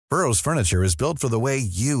Burrow's furniture is built for the way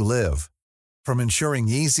you live. From ensuring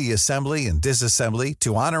easy assembly and disassembly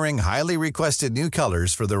to honoring highly requested new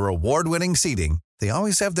colors for their award-winning seating, they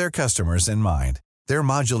always have their customers in mind. Their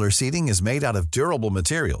modular seating is made out of durable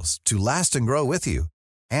materials to last and grow with you.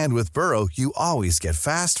 And with Burrow, you always get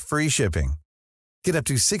fast, free shipping. Get up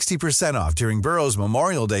to 60% off during Burrow's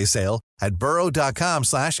Memorial Day sale at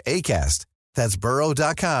burrow.com/ACAST. That's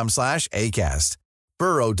burrow.com/ACAST.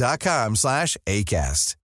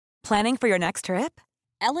 burrow.com/ACAST. Planning for your next trip?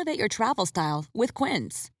 Elevate your travel style with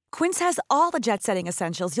Quince. Quince has all the jet-setting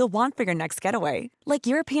essentials you'll want for your next getaway, like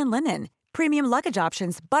European linen, premium luggage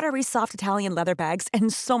options, buttery soft Italian leather bags,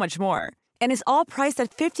 and so much more. And is all priced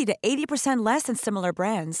at 50 to 80% less than similar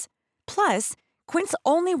brands. Plus, Quince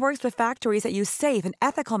only works with factories that use safe and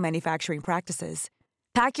ethical manufacturing practices.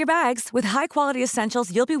 Pack your bags with high-quality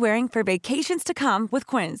essentials you'll be wearing for vacations to come with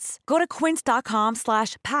Quince. Go to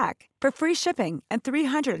quince.com/pack for free shipping and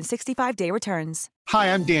 365-day returns.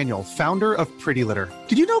 Hi, I'm Daniel, founder of Pretty Litter.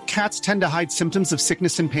 Did you know cats tend to hide symptoms of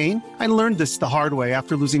sickness and pain? I learned this the hard way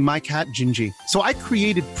after losing my cat, Gingy. So I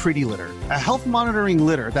created Pretty Litter, a health monitoring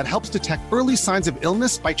litter that helps detect early signs of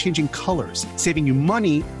illness by changing colors, saving you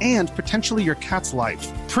money and potentially your cat's life.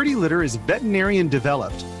 Pretty Litter is veterinarian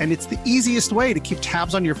developed, and it's the easiest way to keep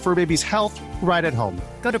tabs on your fur baby's health right at home.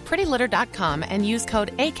 Go to prettylitter.com and use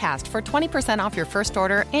code ACAST for 20% off your first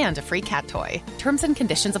order and a free cat toy. Terms and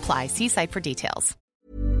conditions apply. See site for details.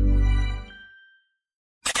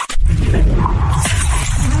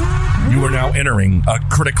 You are now entering a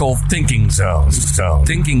critical thinking zone.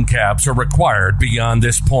 Thinking caps are required beyond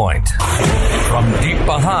this point. From deep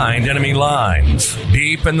behind enemy lines,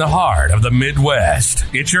 deep in the heart of the Midwest,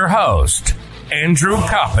 it's your host, Andrew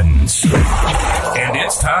Coppins. And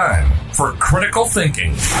it's time for Critical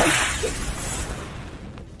Thinking.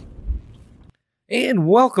 And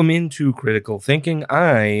welcome into Critical Thinking.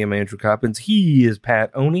 I am Andrew Coppins. He is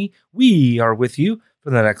Pat Oney. We are with you for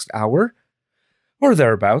the next hour or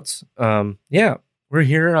thereabouts. We're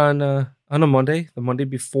here on a Monday, the Monday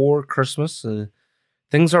before Christmas.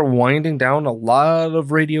 Things are winding down. A lot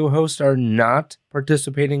of radio hosts are not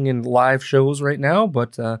participating in live shows right now,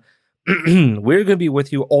 but we're going to be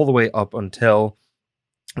with you all the way up until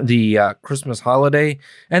the Christmas holiday,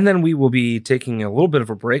 and then we will be taking a little bit of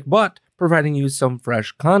a break, but providing you some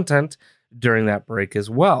fresh content during that break as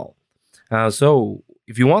well. So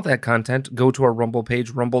if you want that content, go to our Rumble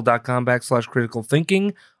page, rumble.com/critical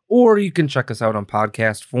thinking, or you can check us out on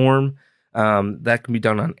podcast form. That can be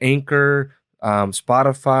done on Anchor,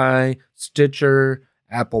 Spotify, Stitcher,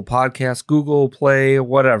 Apple Podcasts, Google Play,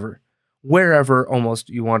 whatever. Wherever almost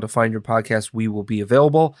you want to find your podcast, we will be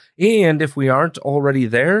available. And if we aren't already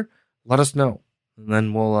there, let us know. And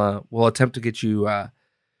then we'll attempt to get you, our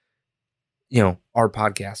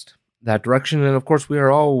podcast that direction. And of course, we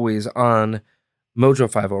are always on Mojo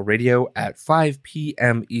 50 Radio at 5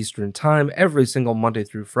 p.m. Eastern Time every single Monday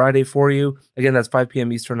through Friday for you. Again, that's 5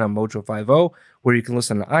 p.m. Eastern on Mojo 50, where you can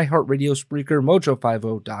listen to iHeartRadio, Spreaker,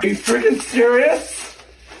 Mojo50.com. Are you freaking serious?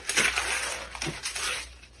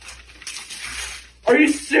 Are you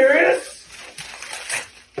serious?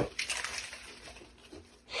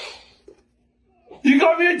 You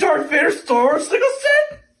got me a Darth Vader Star Wars single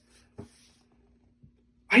set?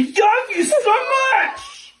 I love you so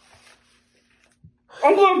much!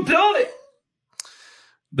 I'm gonna build it!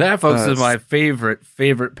 That, folks, is my favorite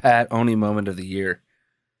Pat Oney moment of the year.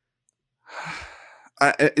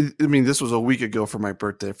 I mean, this was a week ago for my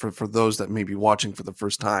birthday, for those that may be watching for the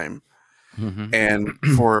first time. Mm-hmm. And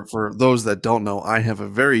for those that don't know, I have a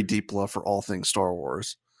very deep love for all things Star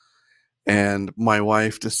Wars. And my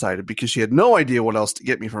wife decided, because she had no idea what else to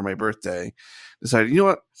get me for my birthday, decided, you know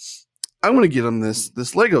what? I'm going to get him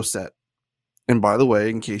this Lego set. And by the way,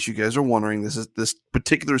 in case you guys are wondering, this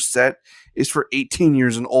particular set is for 18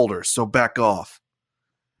 years and older, so back off.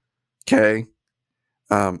 Okay.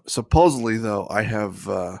 Supposedly, though, I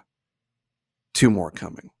have 2 more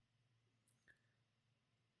coming.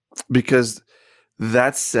 Because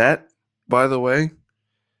that set, by the way,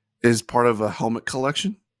 is part of a helmet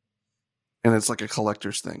collection. And it's like a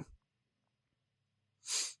collector's thing.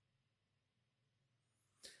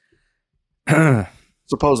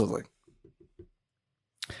 Supposedly.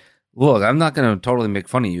 Look, I'm not going to totally make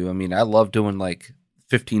fun of you. I mean, I love doing like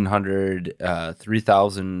 1,500,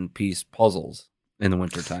 3,000 piece puzzles in the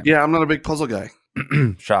wintertime. Yeah, I'm not a big puzzle guy.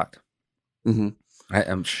 Shocked. Mm-hmm. I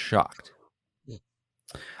am shocked.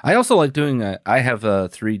 I also like doing I have a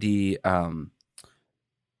 3D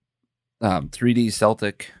 3D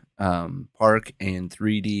Celtic Park and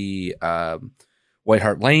 3D White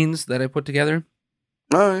Hart Lanes that I put together.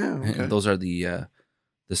 Oh yeah, okay. And those are the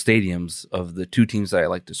the stadiums of the two teams that I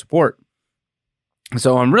like to support.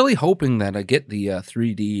 So I'm really hoping that I get the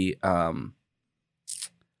 3D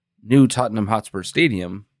new Tottenham Hotspur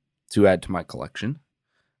Stadium to add to my collection.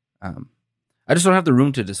 I just don't have the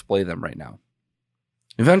room to display them right now.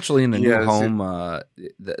 Eventually, in a new home,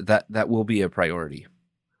 that will be a priority.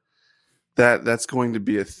 That's going to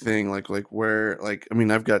be a thing. Like where, like, I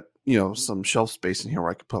mean, I've got, you know, some shelf space in here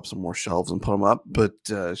where I could put up some more shelves and put them up, but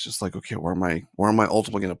it's just like, okay, where am I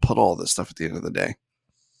ultimately going to put all this stuff at the end of the day?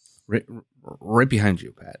 Right behind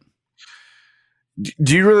you, Pat.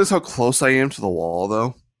 Do you realize how close I am to the wall,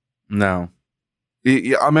 though? No.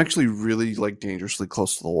 Yeah, I'm actually really like dangerously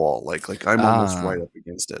close to the wall. Like I'm almost right up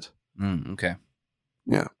against it. Okay.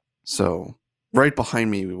 Yeah. So right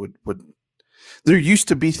behind me would there used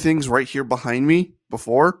to be things right here behind me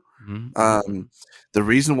before. Mm-hmm. The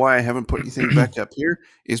reason why I haven't put anything back up here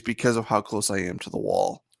is because of how close I am to the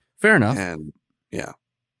wall. Fair enough. And yeah.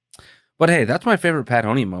 But hey, that's my favorite Pat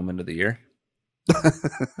Honey moment of the year.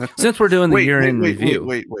 Since we're doing the year-end review.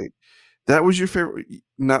 Wait. That was your favorite?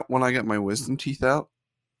 Not when I got my wisdom teeth out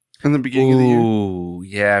in the beginning of the year? Ooh,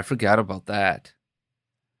 yeah, I forgot about that.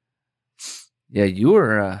 Yeah, you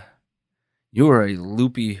were a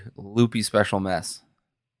loopy special mess.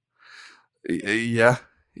 Yeah,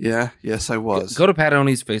 yes, I was. Go to Pat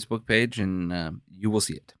Honey's Facebook page and you will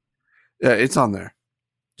see it. Yeah, it's on there.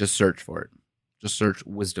 Just search for it. Just search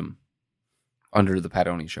wisdom under the Pat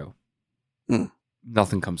Honey show.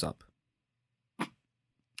 Nothing comes up.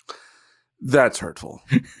 That's hurtful.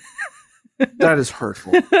 That is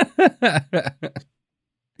hurtful.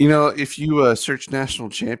 You know, if you search national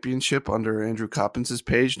championship under Andrew Coppins'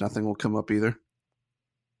 page, nothing will come up either.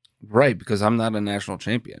 Right, because I'm not a national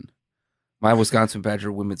champion. My Wisconsin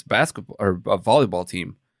Badger women's basketball or volleyball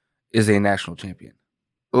team is a national champion.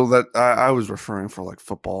 Well, that I was referring for like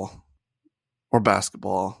football or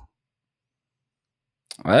basketball.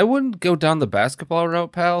 I wouldn't go down the basketball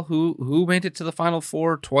route, pal. Who made it to the Final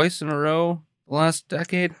Four twice in a row the last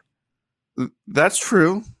decade? That's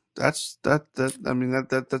true. That's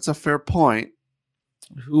a fair point.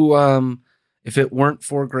 Who, if it weren't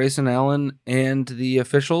for Grayson Allen and the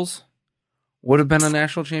officials, would have been a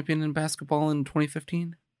national champion in basketball in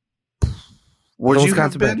 2015? Would you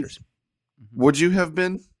have been? Would you have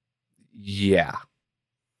been? Yeah.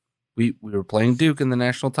 We were playing Duke in the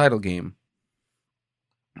national title game.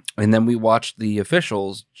 And then we watched the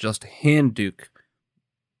officials just hand Duke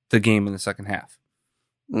the game in the second half.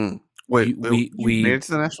 Wait, we made it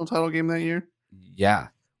to the national title game that year? Yeah.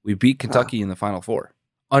 We beat Kentucky in the Final Four.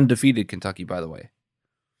 Undefeated Kentucky, by the way.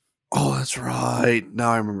 Oh, that's right.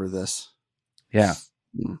 Now I remember this. Yeah.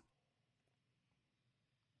 It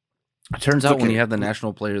turns out when you have the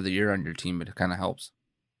National Player of the Year on your team, it kind of helps.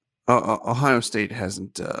 Ohio State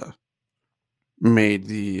hasn't made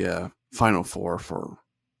the Final Four for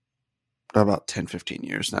about 10, 15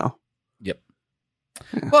 years now. Yep.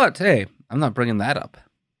 Yeah. But, hey, I'm not bringing that up.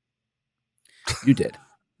 You did.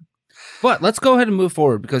 But let's go ahead and move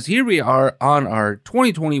forward because here we are on our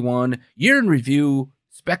 2021 year in review,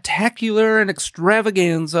 spectacular and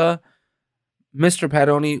extravaganza. Mr. Pat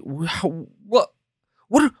Honey, what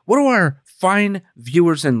do our fine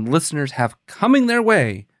viewers and listeners have coming their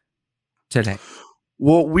way today?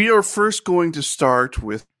 Well, we are first going to start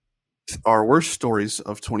with our worst stories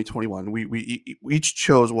of 2021. We each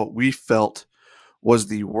chose what we felt was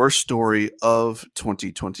the worst story of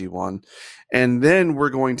 2021. And then we're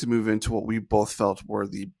going to move into what we both felt were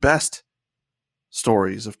the best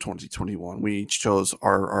stories of 2021. We each chose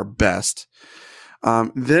our best.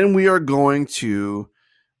 Then we are going to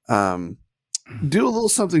do a little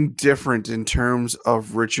something different in terms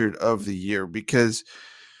of Richard of the Year because,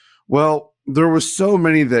 well, there was so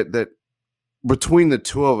many that between the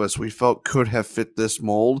two of us we felt could have fit this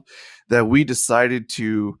mold that we decided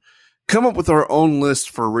to come up with our own list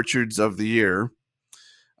for Richards of the Year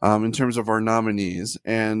in terms of our nominees.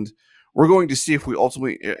 And we're going to see if we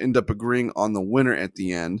ultimately end up agreeing on the winner at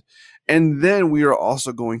the end. And then we are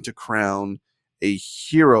also going to crown a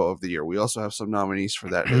Hero of the Year. We also have some nominees for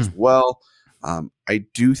that as well. I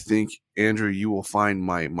do think, Andrew, you will find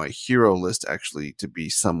my hero list actually to be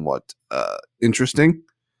somewhat interesting.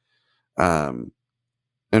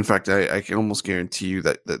 In fact, I can almost guarantee you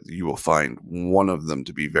that you will find one of them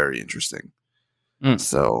to be very interesting.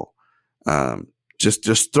 So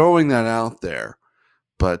just throwing that out there.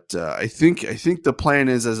 But I think the plan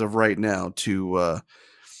is, as of right now, to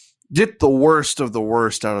get the worst of the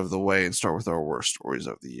worst out of the way and start with our worst stories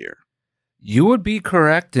of the year. You would be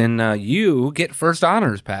correct, and you get first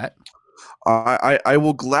honors, Pat. I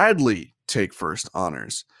will gladly take first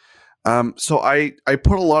honors. So I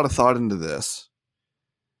put a lot of thought into this,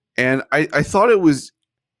 And I thought it was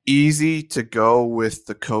easy to go with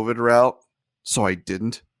the COVID route, so I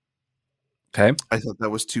didn't. Okay. I thought that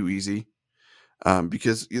was too easy.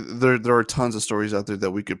 Because there are tons of stories out there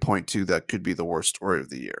that we could point to that could be the worst story of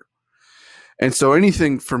the year. And so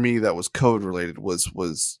anything for me that was COVID related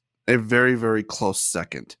was a very, very close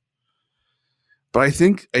second. But I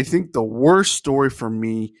think the worst story for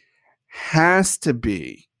me has to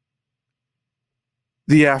be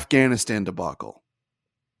the Afghanistan debacle.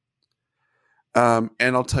 And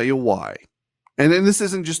I'll tell you why. And then this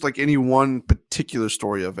isn't just like any one particular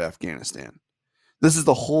story of Afghanistan. This is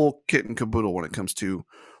the whole kit and caboodle when it comes to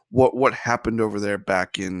what happened over there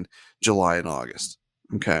back in July and August.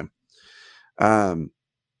 Okay. The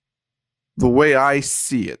way I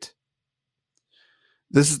see it,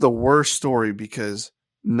 this is the worst story because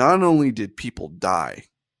not only did people die,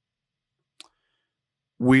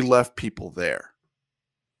 we left people there.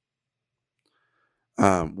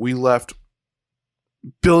 We left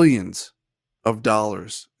billions of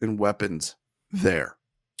dollars in weapons there.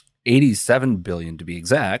 87 billion to be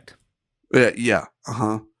exact. Yeah.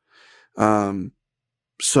 So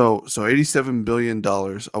 $87 billion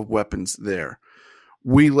of weapons there.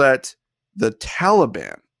 We let the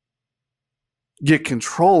Taliban get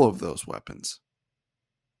control of those weapons.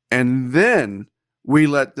 And then we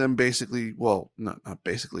let them basically, well, not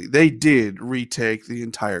basically, they did retake the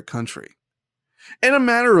entire country in a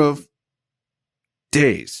matter of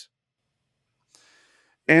days.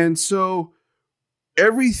 And so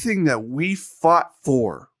everything that we fought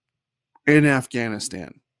for in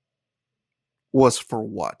Afghanistan was for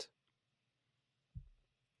what?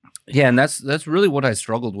 Yeah, and that's really what I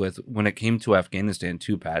struggled with when it came to Afghanistan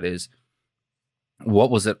too, Pat, is what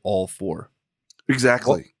was it all for?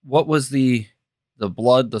 Exactly. What was the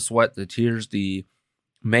blood, the sweat, the tears, the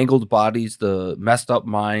mangled bodies, the messed up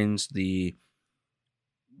minds, the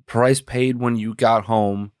price paid when you got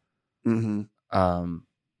home, the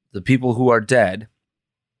people who are dead?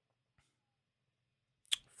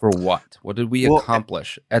 For what? What did we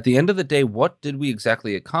accomplish? At the end of the day, what did we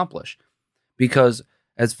exactly accomplish? Because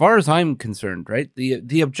as far as I'm concerned, right,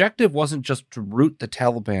 the objective wasn't just to root the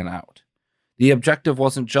Taliban out. The objective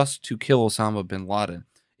wasn't just to kill Osama bin Laden.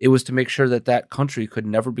 It was to make sure that that country could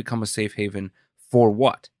never become a safe haven for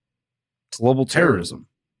what? Global terrorism.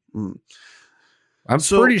 I'm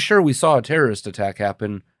pretty sure we saw a terrorist attack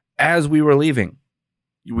happen as we were leaving.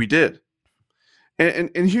 We did.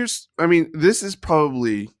 And here's, I mean, this is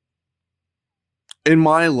probably in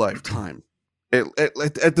my lifetime, at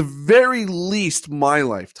the very least my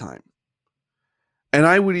lifetime. And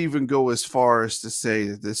I would even go as far as to say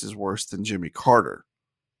that this is worse than Jimmy Carter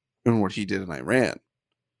and what he did in Iran.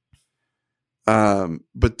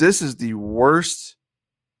 But this is the worst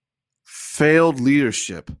failed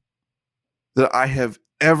leadership that I have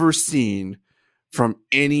ever seen from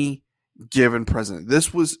any given president.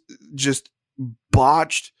 This was just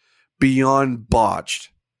botched beyond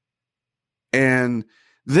botched. And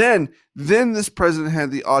then this president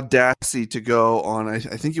had the audacity to go on, I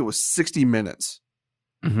think it was 60 Minutes,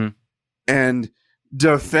 and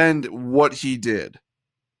defend what he did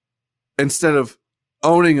instead of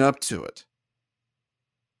owning up to it.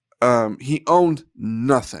 He owned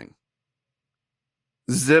nothing.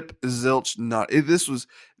 Zip, zilch, not.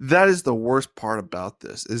 That is the worst part about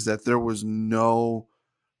this, is that there was no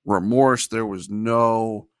remorse. There was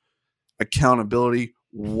no accountability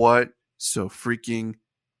so freaking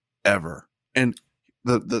ever. And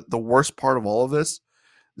the worst part of all of this,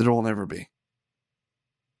 that it will never be.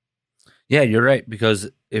 Yeah, you're right. Because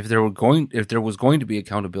if there was going to be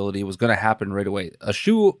accountability, it was going to happen right away. A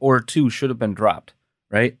shoe or two should have been dropped,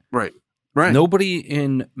 right? Right. Nobody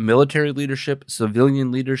in military leadership,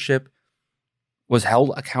 civilian leadership was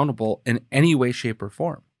held accountable in any way, shape, or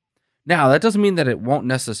form. Now, that doesn't mean that it won't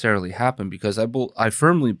necessarily happen, because I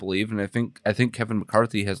firmly believe, and I think Kevin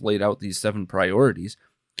McCarthy has laid out these 7 priorities.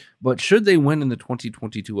 But should they win in the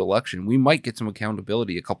 2022 election, we might get some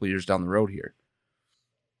accountability a couple years down the road here,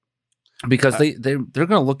 because they're going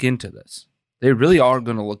to look into this. They really are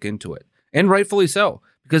going to look into it, and rightfully so,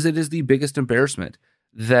 because it is the biggest embarrassment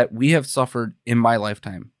that we have suffered in my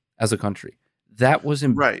lifetime as a country. That was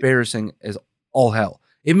embarrassing as all hell.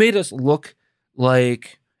 It made us look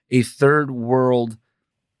like a third world,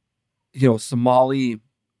 Somali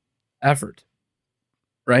effort,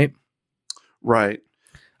 right? Right.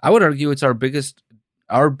 I would argue it's our biggest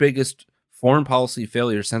foreign policy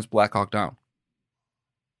failure since Black Hawk Down,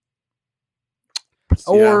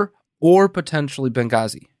 or potentially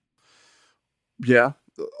Benghazi. Yeah,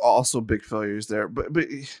 also big failures there. But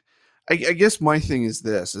I guess my thing is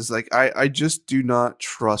this: is like I just do not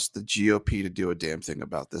trust the GOP to do a damn thing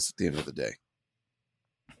about this at the end of the day.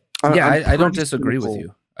 I don't disagree with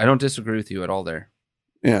you. I don't disagree with you at all there.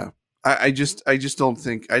 Yeah. I just don't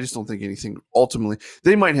think anything ultimately.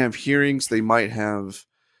 They might have hearings, they might have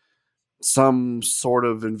some sort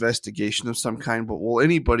of investigation of some kind, but will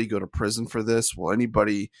anybody go to prison for this? Will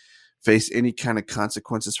anybody face any kind of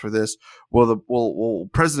consequences for this? Will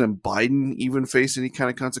President Biden even face any kind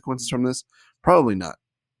of consequences from this? Probably not.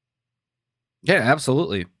 Yeah,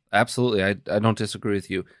 absolutely. Absolutely. I don't disagree with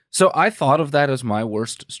you. So I thought of that as my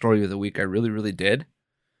worst story of the week. I really, really did.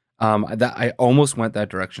 That I almost went that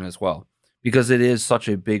direction as well, because it is such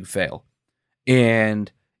a big fail.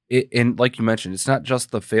 And like you mentioned, it's not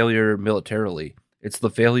just the failure militarily. It's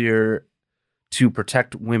the failure to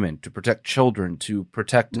protect women, to protect children, to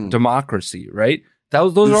protect democracy, right?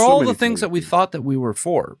 Those are all the things that we thought that we were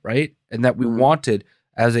for, right? And that we wanted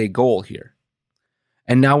as a goal here.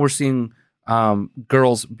 And now we're seeing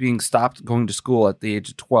girls being stopped going to school at the age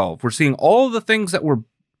of 12. We're seeing all of the things that were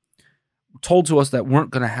told to us that weren't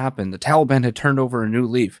going to happen. The Taliban had turned over a new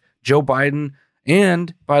leaf. Joe Biden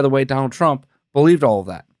and, by the way, Donald Trump believed all of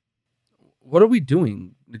that. What are we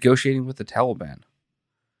doing negotiating with the Taliban?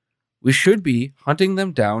 We should be hunting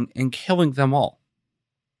them down and killing them all.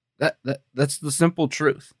 That's the simple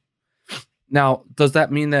truth. Now, does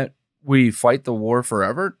that mean that we fight the war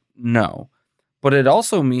forever? No. But it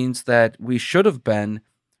also means that we should have been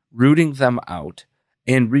rooting them out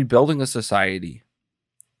and rebuilding a society.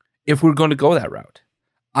 If we're going to go that route,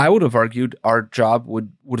 I would have argued our job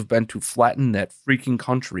would have been to flatten that freaking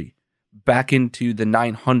country back into the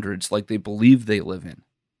 900s like they believe they live in.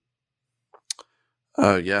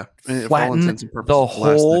 Yeah. Flatten the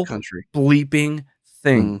whole country. Bleeping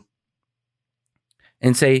thing.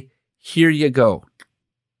 And say, here you go.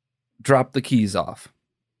 Drop the keys off.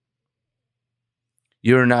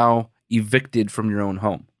 You're now evicted from your own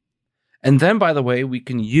home. And then, by the way, we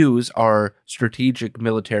can use our strategic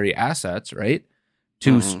military assets, right,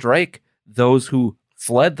 to strike those who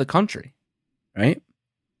fled the country, right?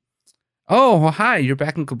 Oh, well, hi, you're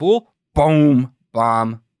back in Kabul? Boom,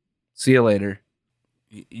 bomb. See you later.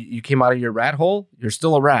 You came out of your rat hole? You're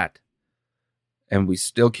still a rat. And we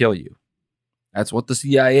still kill you. That's what the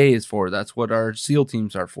CIA is for. That's what our SEAL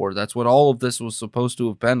teams are for. That's what all of this was supposed to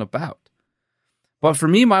have been about. But for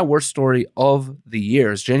me, my worst story of the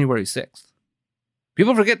year is January 6th.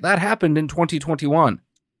 People forget that happened in 2021.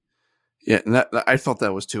 Yeah, and I thought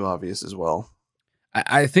that was too obvious as well.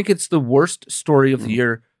 I think it's the worst story of the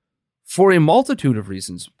year for a multitude of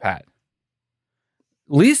reasons, Pat.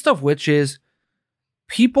 Least of which is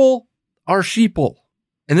people are sheeple.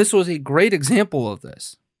 And this was a great example of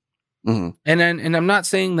this. And I'm not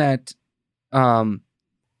saying that I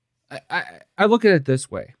look at it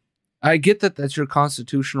this way. I get that that's your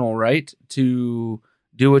constitutional right to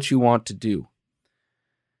do what you want to do.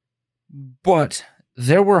 But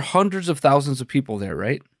there were hundreds of thousands of people there,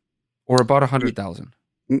 right? Or about 100,000.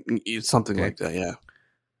 Something like that, yeah.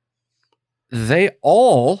 They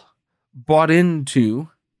all bought into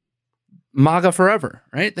MAGA Forever,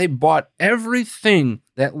 right? They bought everything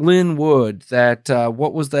that Lynn Wood, that,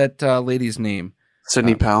 what was that lady's name?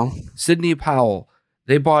 Sidney Powell. Sidney Powell.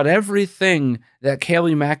 They bought everything that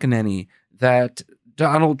Kayleigh McEnany, that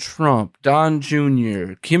Donald Trump, Don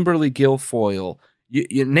Jr., Kimberly Guilfoyle,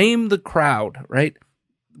 you name the crowd, right?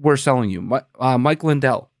 We're selling you. Mike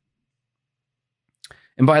Lindell.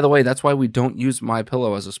 And by the way, that's why we don't use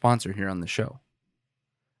MyPillow as a sponsor here on the show.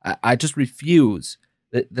 I just refuse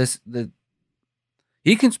that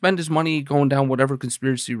he can spend his money going down whatever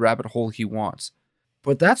conspiracy rabbit hole he wants.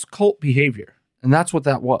 But that's cult behavior. And that's what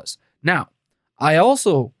that was. Now, I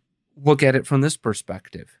also look at it from this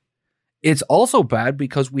perspective. It's also bad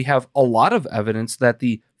because we have a lot of evidence that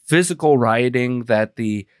the physical rioting, that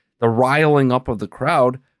the riling up of the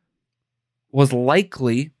crowd was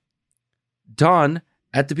likely done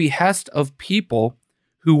at the behest of people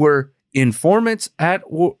who were informants at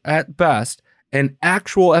best and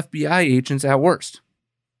actual FBI agents at worst.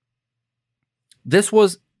 This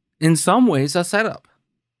was, in some ways, a setup.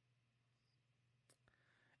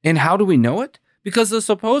 And how do we know it? Because the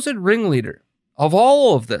supposed ringleader of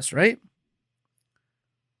all of this, right,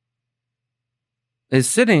 is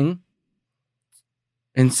sitting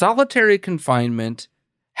in solitary confinement,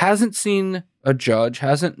 hasn't seen a judge,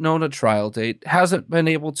 hasn't known a trial date, hasn't been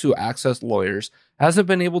able to access lawyers, hasn't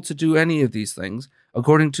been able to do any of these things,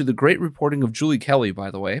 according to the great reporting of Julie Kelly, by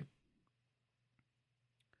the way.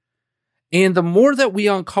 And the more that we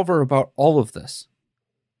uncover about all of this,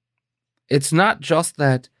 it's not just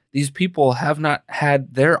that these people have not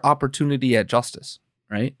had their opportunity at justice,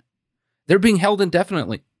 right? They're being held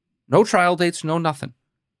indefinitely. No trial dates, no nothing.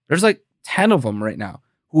 There's like 10 of them right now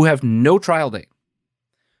who have no trial date.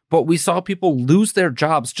 But we saw people lose their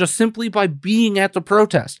jobs just simply by being at the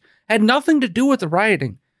protest. Had nothing to do with the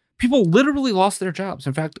rioting. People literally lost their jobs.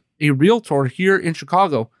 In fact, a realtor here in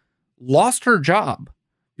Chicago lost her job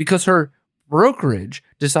because her brokerage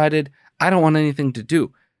decided, I don't want anything to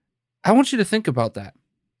do. I want you to think about that.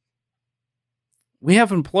 We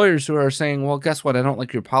have employers who are saying, well, guess what? I don't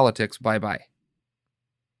like your politics. Bye-bye.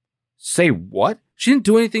 Say what? She didn't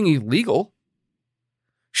do anything illegal.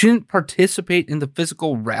 She didn't participate in the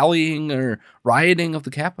physical rallying or rioting of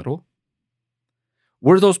the Capitol.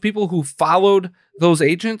 Were those people who followed those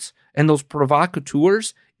agents and those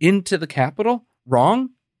provocateurs into the Capitol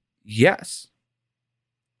wrong? Yes.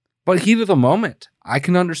 But heat of the moment, I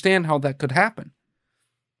can understand how that could happen.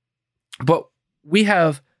 But we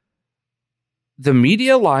have the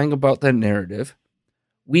media lying about that narrative.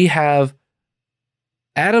 We have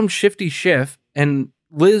Adam Shifty Schiff and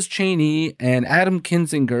Liz Cheney and Adam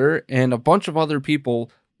Kinzinger and a bunch of other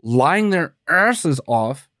people lying their asses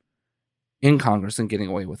off in Congress and getting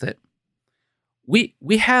away with it.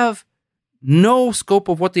 We have no scope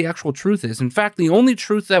of what the actual truth is. In fact, the only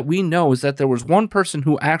truth that we know is that there was one person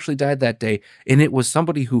who actually died that day, and it was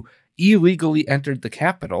somebody who illegally entered the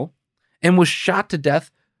Capitol and was shot to death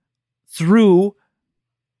through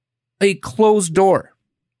a closed door.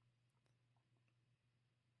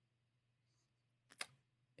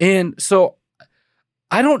 And so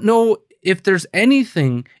I don't know if there's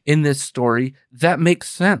anything in this story that makes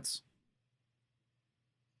sense.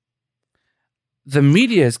 The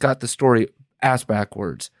media has got the story ass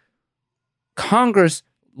backwards. Congress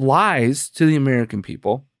lies to the American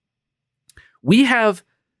people. We have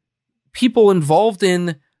people involved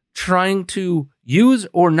in trying to use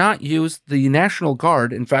or not use the National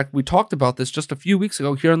Guard. In fact, we talked about this just a few weeks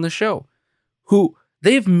ago here on the show, who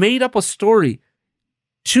they've made up a story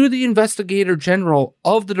to the Investigator General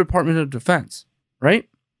of the Department of Defense, right?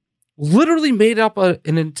 Literally made up an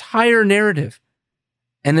entire narrative,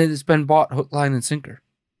 and it has been bought hook, line, and sinker.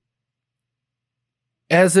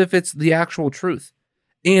 As if it's the actual truth.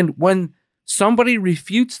 And when somebody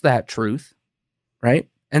refutes that truth, right,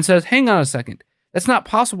 and says, hang on a second, that's not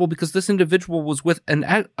possible because this individual was with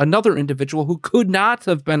another individual who could not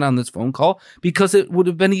have been on this phone call because it would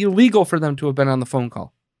have been illegal for them to have been on the phone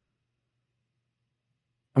call.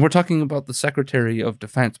 And we're talking about the Secretary of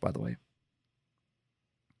Defense, by the way.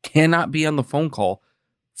 Cannot be on the phone call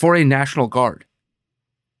for a National Guard.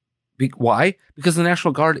 Why? Because the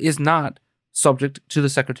National Guard is not subject to the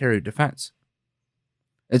Secretary of Defense.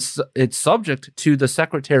 It's subject to the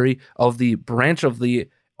Secretary of the branch of the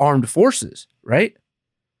Armed Forces, right?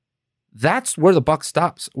 That's where the buck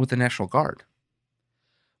stops with the National Guard.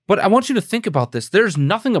 But I want you to think about this. There's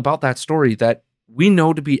nothing about that story that we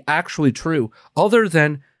know to be actually true, other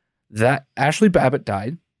than that Ashley Babbitt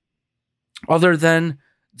died, other than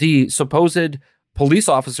the supposed police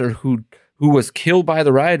officer who was killed by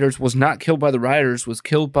the rioters was not killed by the rioters, was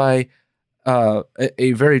killed by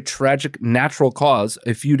a very tragic natural cause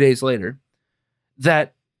a few days later,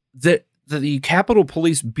 that the Capitol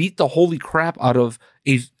Police beat the holy crap out of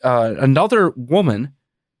another woman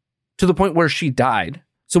to the point where she died.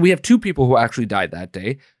 So we have two people who actually died that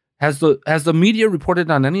day. Has the media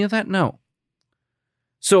reported on any of that? No.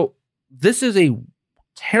 So this is a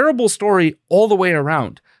terrible story all the way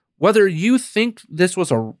around. Whether you think this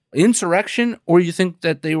was an insurrection or you think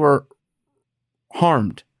that they were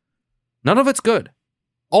harmed, none of it's good.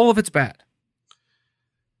 All of it's bad.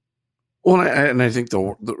 Well, and I think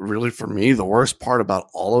the really for me, the worst part about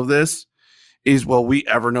all of this is, will we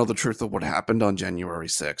ever know the truth of what happened on January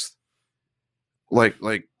 6th? Like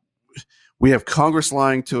we have Congress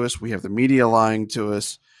lying to us. We have the media lying to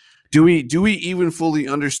us. Do we even fully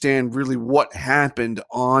understand really what happened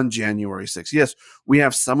on January 6th? Yes, we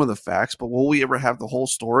have some of the facts, but will we ever have the whole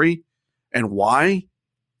story and why?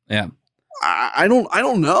 Yeah. I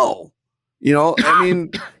don't know. You know, I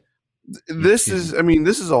mean, this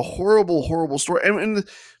is a horrible, horrible story. And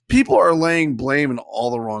people are laying blame in all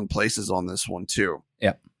the wrong places on this one too.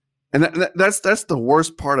 Yeah. And that's the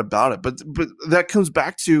worst part about it. But that comes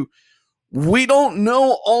back to, we don't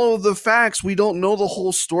know all of the facts. We don't know the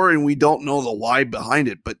whole story, and we don't know the why behind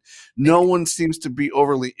it. But no one seems to be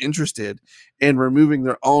overly interested in removing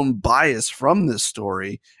their own bias from this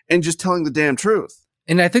story and just telling the damn truth.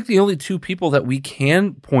 And I think the only two people that we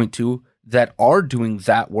can point to that are doing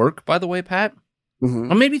that work, by the way, Pat,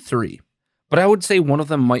 or maybe three, but I would say one of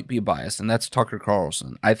them might be biased, and that's Tucker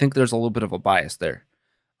Carlson. I think there's a little bit of a bias there.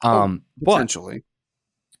 Potentially.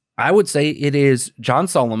 But I would say it is John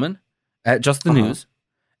Solomon at Just the News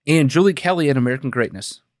and Julie Kelly at American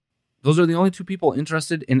Greatness. Those are the only two people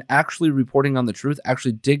interested in actually reporting on the truth,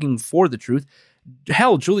 actually digging for the truth.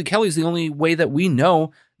 Hell, Julie Kelly is the only way that we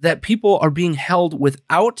know that people are being held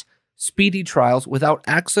without speedy trials, without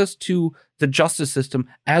access to the justice system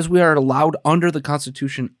as we are allowed under the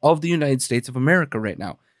Constitution of the United States of America right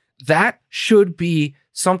now. That should be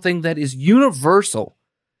something that is universal.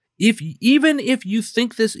 Even if you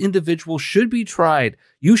think this individual should be tried,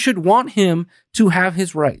 you should want him to have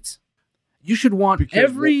his rights. You should want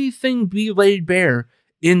everything be laid bare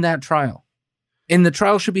in that trial. And the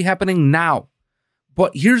trial should be happening now.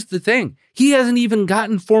 But here's the thing. He hasn't even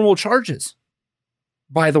gotten formal charges,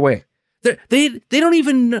 by the way. They don't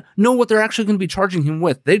even know what they're actually going to be charging him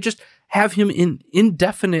with. They just have him in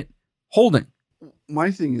indefinite holding.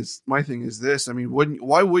 My thing is this. I mean,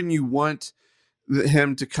 why wouldn't you want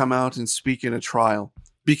him to come out and speak in a trial?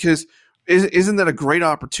 Because isn't that a great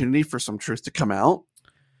opportunity for some truth to come out?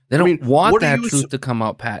 They don't want that truth to come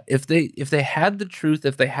out, Pat. If they had the truth,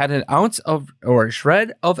 if they had an ounce of or a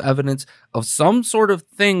shred of evidence of some sort of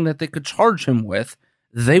thing that they could charge him with,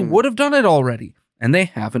 they would have done it already, and they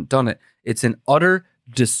haven't done it. It's an utter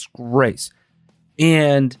disgrace.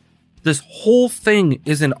 And this whole thing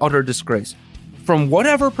is an utter disgrace. From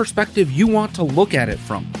whatever perspective you want to look at it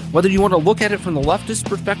from, whether you want to look at it from the leftist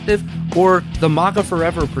perspective or the MAGA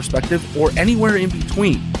Forever perspective or anywhere in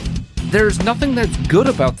between, there's nothing that's good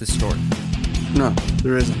about this story. No,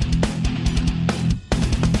 there isn't.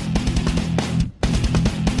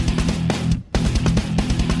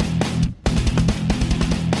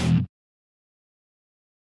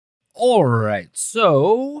 All right,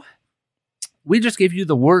 so we just gave you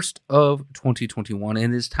the worst of 2021,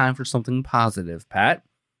 and it's time for something positive, Pat.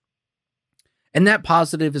 And that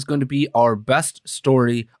positive is going to be our best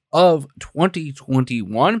story of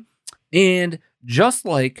 2021. And just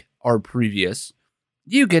like our previous,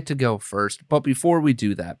 you get to go first. But before we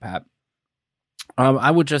do that, Pat,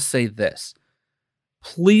 I would just say this.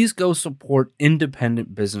 Please go support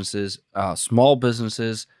independent businesses, small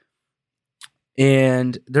businesses.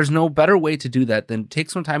 And there's no better way to do that than take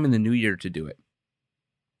some time in the new year to do it.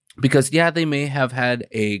 Because, yeah, they may have had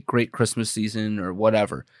a great Christmas season or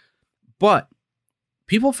whatever. But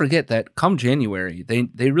people forget that come January,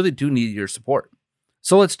 they really do need your support.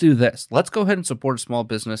 So let's do this. Let's go ahead and support a small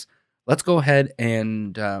business. Let's go ahead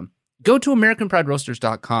and go to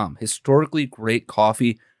AmericanPrideRoasters.com. Historically great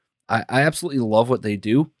coffee. I absolutely love what they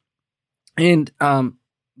do. And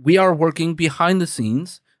we are working behind the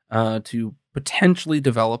scenes to potentially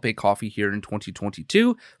develop a coffee here in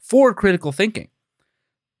 2022 for critical thinking.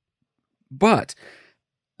 But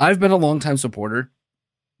I've been a longtime supporter.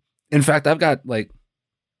 In fact, I've got like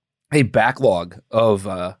a backlog of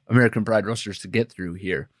American Pride Roasters to get through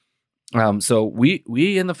here. So we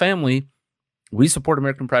in the family, we support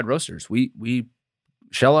American Pride Roasters. We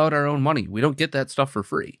shell out our own money. We don't get that stuff for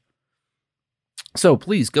free. So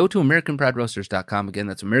please go to AmericanPrideRoasters.com. Again,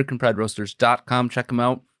 that's AmericanPrideRoasters.com. Check them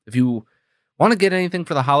out. If you want to get anything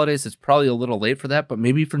for the holidays, it's probably a little late for that, but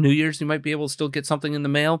maybe for New Year's, you might be able to still get something in the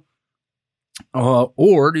mail.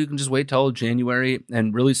 Or you can just wait till January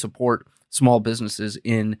and really support small businesses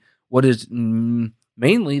in what is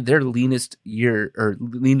mainly their leanest year or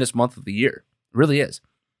leanest month of the year. It really is.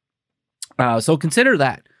 So consider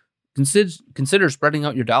that. Consider spreading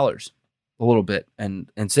out your dollars a little bit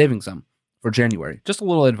and saving some for January. Just a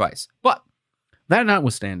little advice. But that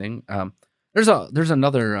notwithstanding, there's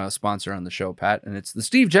another sponsor on the show, Pat, and it's the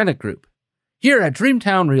Steve Jenick Group here at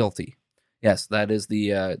Dreamtown Realty. Yes, that is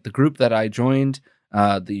the group that I joined,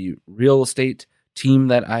 the real estate team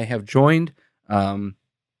that I have joined.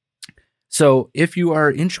 So if you are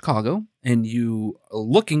in Chicago and you are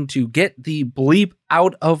looking to get the bleep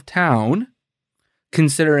out of town,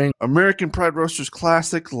 considering American Pride Roasters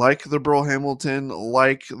Classic, like the Burl Hamilton,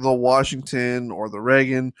 like the Washington or the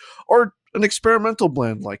Reagan, or an experimental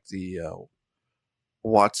blend like the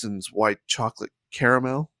Watson's White Chocolate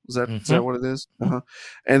Caramel. Is that what it is? Uh-huh.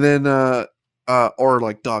 And then or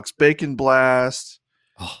like Doc's Bacon Blast.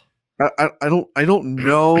 Oh. I don't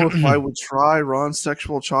know if I would try Ron's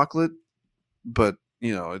Sexual Chocolate, but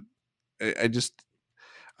you know,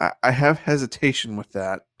 I have hesitation with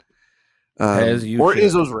that. As you or should.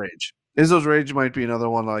 Izzo's Rage. Izzo's Rage might be another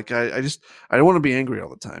one. Like I don't want to be angry all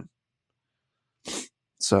the time.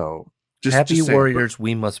 So just happy just warriors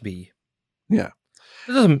we must be. Yeah.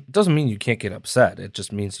 It doesn't mean you can't get upset. It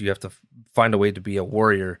just means you have to find a way to be a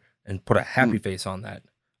warrior and put a happy face on that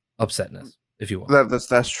upsetness, if you will.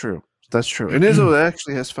 That's true. That's true. And Izzo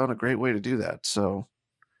actually has found a great way to do that. So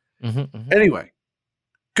anyway,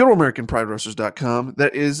 go to AmericanPrideRoasters.com.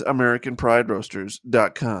 That is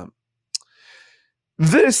AmericanPrideRoasters.com.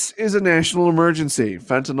 This is a national emergency.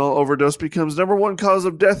 Fentanyl overdose becomes number one cause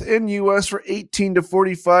of death in U.S. for 18 to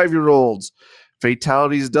 45-year-olds.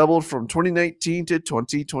 Fatalities doubled from 2019 to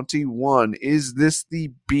 2021. Is this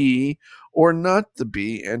the B or not the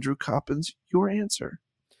B? Andrew Coppins, your answer.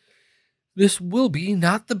 This will be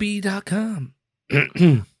nottheb.com.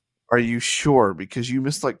 Are you sure? Because you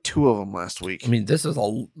missed like 2 of them last week. I mean, this is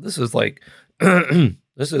like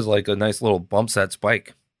this is like a nice little bump set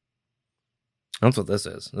spike. That's what this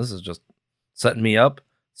is. This is just setting me up,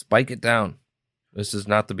 spike it down. This is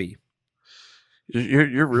not the B.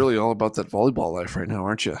 You're really all about that volleyball life right now,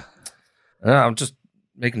 aren't you? I'm just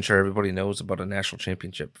making sure everybody knows about a national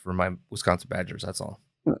championship for my Wisconsin Badgers. That's all.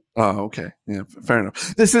 Oh, okay. Yeah, fair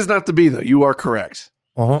enough. This is not the B, though. You are correct.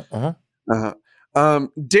 Data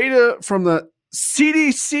from the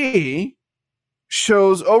CDC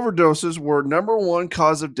shows overdoses were number one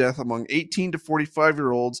cause of death among 18 to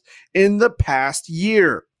 45-year-olds in the past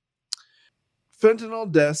year.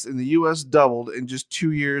 Fentanyl deaths in the U.S. doubled in just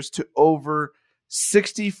 2 years to over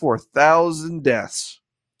 64,000 deaths.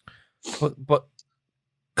 But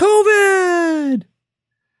COVID!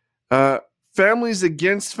 Families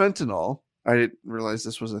Against Fentanyl, I didn't realize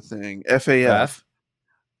this was a thing, FAF,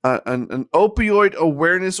 an opioid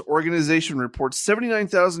awareness organization reports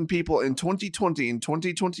 79,000 people in 2020 and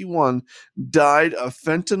 2021 died of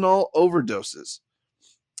fentanyl overdoses.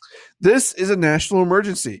 This is a national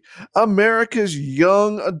emergency. America's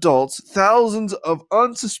young adults, thousands of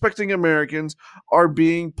unsuspecting Americans, are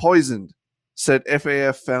being poisoned, said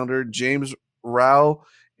FAF founder James Rao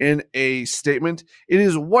in a statement. It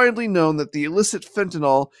is widely known that the illicit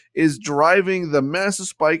fentanyl is driving the massive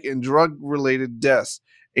spike in drug-related deaths.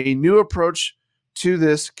 A new approach to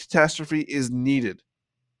this catastrophe is needed.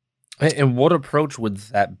 And what approach would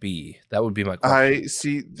that be? That would be my question. I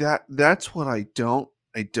see that's what I don't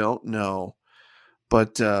know.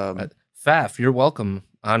 But Faf, you're welcome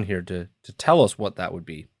on here to tell us what that would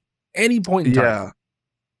be. Any point in time.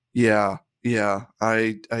 Yeah.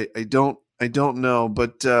 I don't know,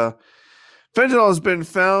 but fentanyl has been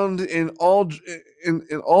found in all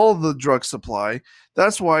the drug supply.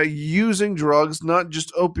 That's why using drugs, not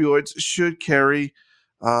just opioids, should carry.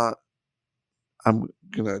 I'm going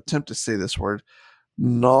to attempt to say this word,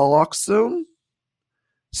 naloxone.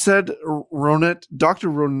 Said Dr.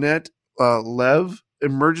 Ronette Lev,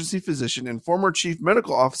 emergency physician and former chief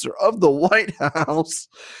medical officer of the White House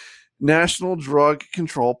National Drug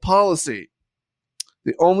Control Policy.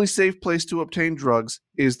 The only safe place to obtain drugs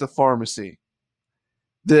is the pharmacy.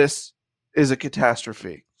 This is a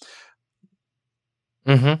catastrophe.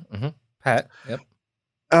 Pat, yep.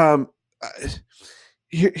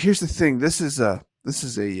 Here's the thing. This is a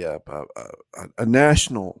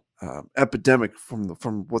national epidemic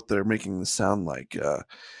from what they're making this sound like,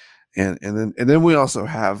 and then we also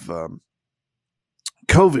have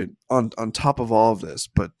COVID on top of all of this.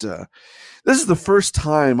 But this is the first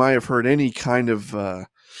time I have heard any kind of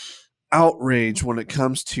outrage when it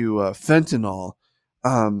comes to fentanyl.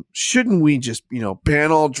 Shouldn't we just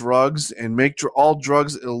ban all drugs and make all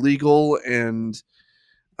drugs illegal and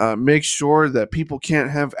make sure that people can't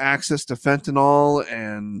have access to fentanyl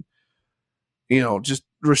and just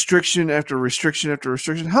restriction after restriction after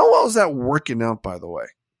restriction? How well is that working out, by the way?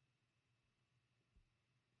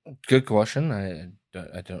 Good question. I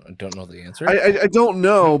don't know the answer. I don't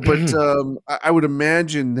know, but I would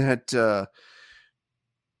imagine that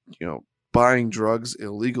buying drugs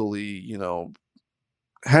illegally,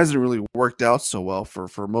 hasn't really worked out so well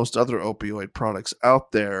for most other opioid products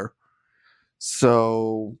out there.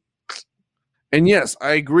 So, and yes,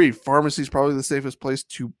 I agree. Pharmacy is probably the safest place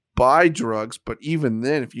to buy drugs, but even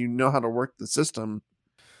then, if you know how to work the system,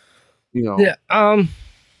 Yeah.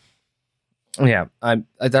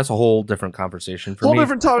 That's a whole different conversation for me. Whole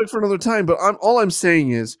different topic for another time. But all I'm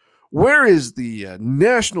saying is, where is the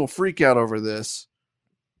national freak out over this,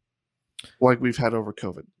 like we've had over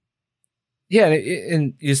COVID? Yeah,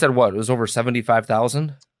 and you said what? It was over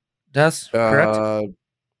 75,000 deaths, correct?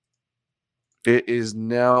 It is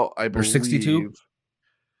now, I believe, 62.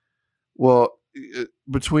 Well,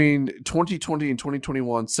 between 2020 and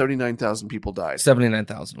 2021, 79,000 people died.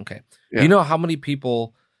 79,000. Okay. Yeah. You know how many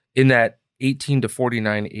people in that 18 to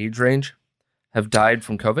 49 age range have died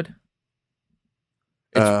from COVID?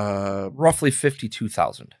 It's roughly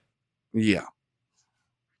 52,000. Yeah.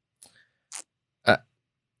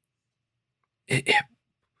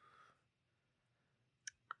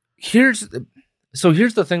 Here's the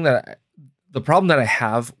thing the problem that I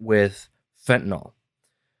have with fentanyl,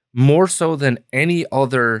 more so than any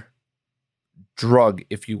other drug,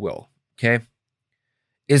 if you will, okay,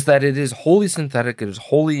 is that it is wholly synthetic. It is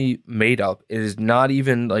wholly made up. It is not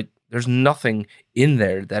even like there's nothing in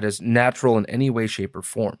there that is natural in any way, shape, or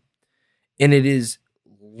form. And it is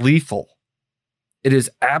lethal. It is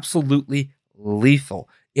absolutely lethal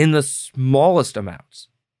in the smallest amounts.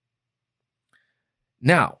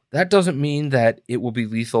 Now, that doesn't mean that it will be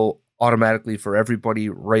lethal automatically for everybody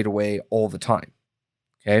right away all the time.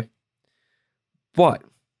 Okay? But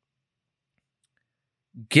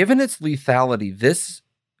given its lethality, this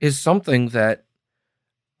is something that,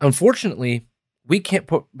 unfortunately, we can't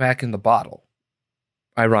put back in the bottle,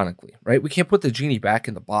 ironically, right? We can't put the genie back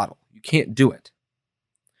in the bottle. You can't do it.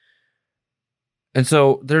 And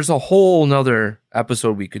so there's a whole nother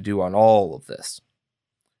episode we could do on all of this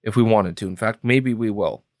if we wanted to. In fact, maybe we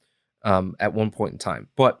will at one point in time.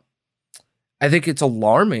 But I think it's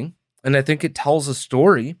alarming, and I think it tells a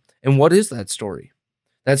story. And what is that story?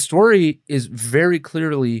 That story is very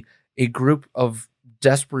clearly a group of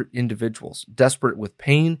desperate individuals, desperate with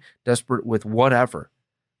pain, desperate with whatever,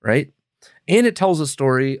 right? And it tells a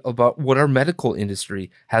story about what our medical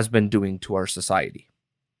industry has been doing to our society.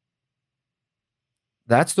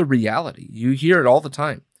 That's the reality. You hear it all the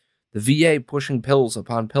time. The VA pushing pills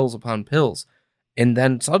upon pills upon pills, and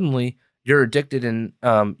then suddenly you're addicted and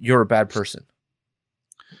you're a bad person.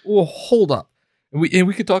 Well, hold up. And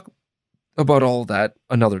we could talk about all of that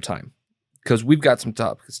another time, because we've got some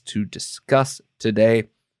topics to discuss today.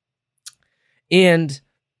 And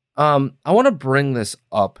I want to bring this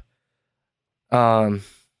up in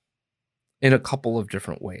a couple of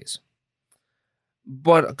different ways.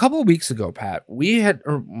 But a couple of weeks ago, Pat, we had,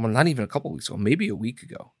 or well, not even a couple of weeks ago, maybe a week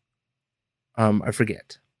ago. I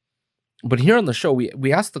forget. But here on the show,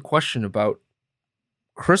 we asked the question about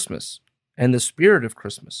Christmas and the spirit of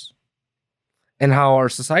Christmas, and how our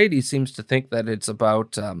society seems to think that it's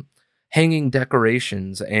about hanging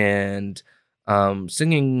decorations and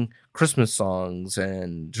singing Christmas songs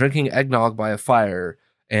and drinking eggnog by a fire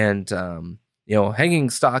and hanging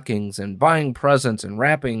stockings and buying presents and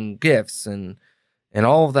wrapping gifts and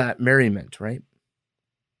all of that merriment, right?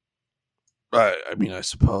 I mean, I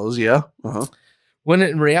suppose, yeah. Uh-huh. When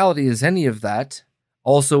in reality is any of that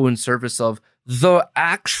also in service of the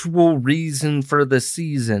actual reason for the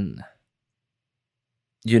season.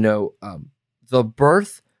 The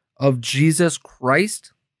birth of Jesus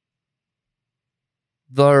Christ,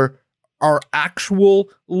 our actual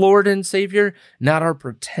Lord and Savior, not our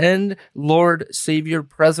pretend Lord, Savior,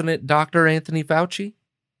 President, Dr. Anthony Fauci.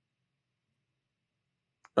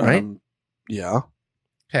 Right? Yeah.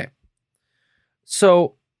 Okay.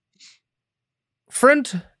 So,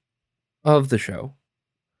 friend of the show,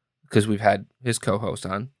 because we've had his co-host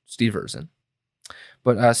on, Steve Erzin,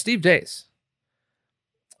 but Steve Dace.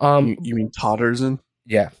 You mean Todd Erzin?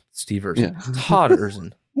 Yeah, Steve Erzin. Yeah. Todd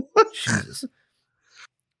Erzin. Jesus.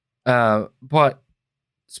 But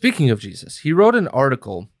speaking of Jesus, he wrote an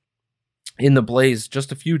article in The Blaze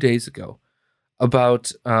just a few days ago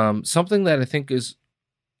about something that I think is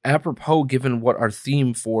apropos given what our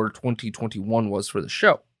theme for 2021 was for the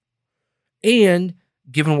show, and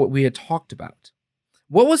given what we had talked about.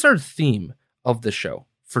 What was our theme of the show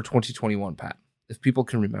for 2021, Pat? If people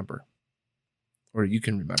can remember. Or you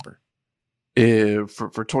can remember.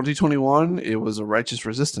 For 2021, it was a righteous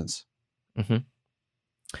resistance. Mm-hmm.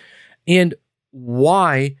 And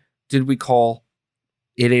why did we call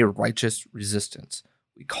it a righteous resistance?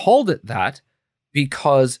 We called it that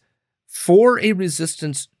because for a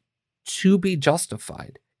resistance to be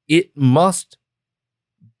justified, it must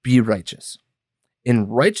be righteous.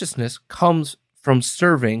 And righteousness comes from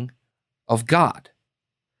serving of God.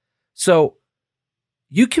 So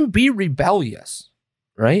you can be rebellious,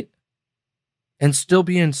 right? And still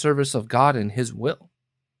be in service of God and his will.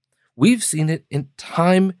 We've seen it in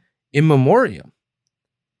time immemorial.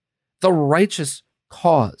 The righteous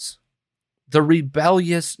cause, the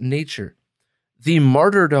rebellious nature, the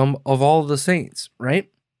martyrdom of all the saints, right?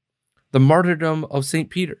 The martyrdom of St.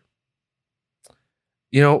 Peter.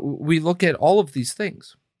 We look at all of these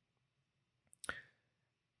things.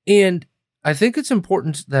 And I think it's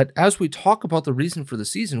important that as we talk about the reason for the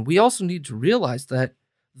season, we also need to realize that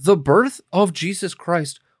the birth of Jesus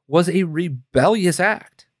Christ was a rebellious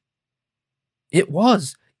act. It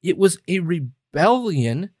was a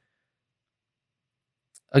rebellion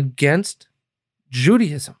against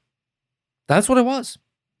Judaism. That's what it was.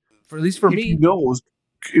 At least for me. If you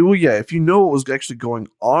know what was actually going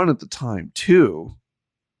on at the time too,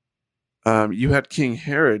 you had King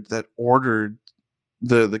Herod that ordered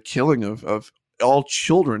the killing of all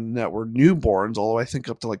children that were newborns, although I think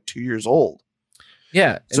up to like 2 years old.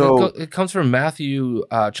 Yeah, So and it comes from Matthew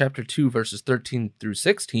chapter 2, verses 13 through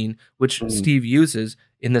 16, which Steve uses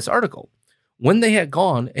in this article. When they had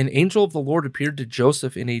gone, an angel of the Lord appeared to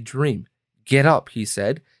Joseph in a dream. "Get up," he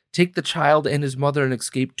said. "Take the child and his mother and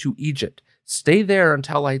escape to Egypt. Stay there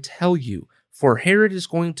until I tell you, for Herod is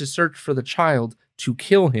going to search for the child to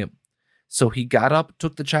kill him." So he got up,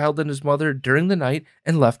 took the child and his mother during the night,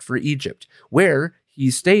 and left for Egypt, where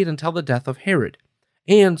he stayed until the death of Herod.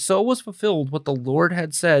 And so was fulfilled what the Lord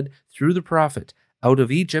had said through the prophet, "Out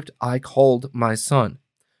of Egypt I called my son."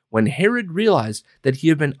 When Herod realized that he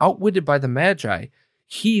had been outwitted by the Magi,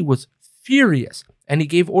 he was furious, and he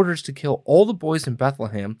gave orders to kill all the boys in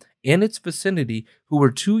Bethlehem and its vicinity who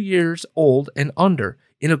were 2 years old and under,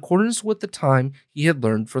 in accordance with the time he had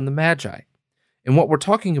learned from the Magi. And what we're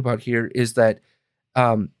talking about here is that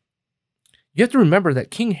you have to remember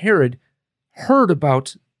that King Herod heard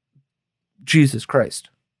about Jesus Christ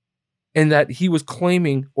and that he was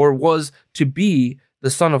claiming or was to be the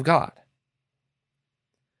Son of God.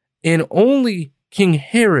 And only King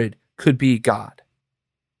Herod could be God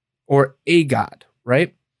or a God,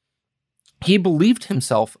 right? He believed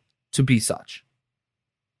himself to be such.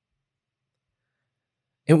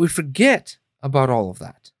 And we forget about all of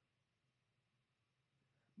that.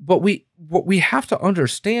 But what we have to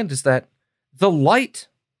understand is that the light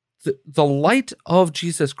of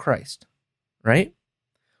Jesus Christ, right,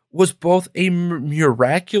 was both a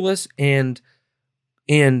miraculous and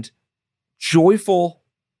joyful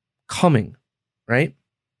coming, right?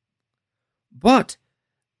 But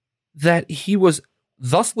that he was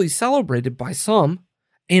thusly celebrated by some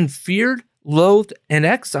and feared, loathed, and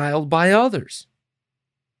exiled by others.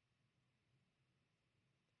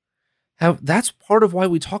 Now, that's part of why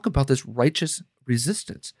we talk about this righteous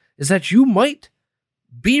resistance, is that you might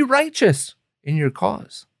be righteous in your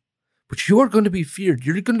cause, but you are going to be feared.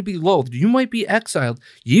 You're going to be loathed. You might be exiled.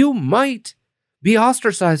 You might be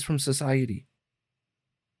ostracized from society.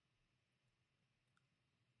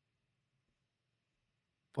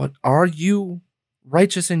 But are you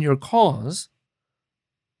righteous in your cause,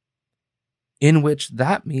 in which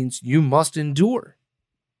that means you must endure?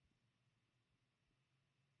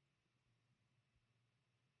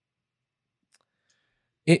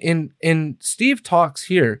 And Steve talks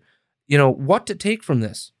here, what to take from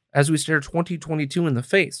this as we stare 2022 in the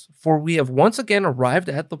face. For we have once again arrived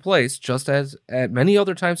at the place, just as at many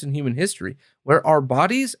other times in human history, where our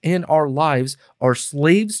bodies and our lives are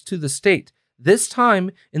slaves to the state, this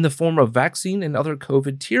time in the form of vaccine and other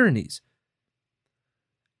COVID tyrannies.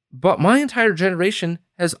 But my entire generation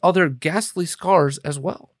has other ghastly scars as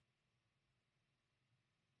well.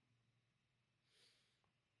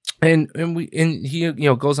 And he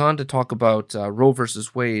goes on to talk about Roe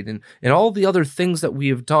versus Wade and all the other things that we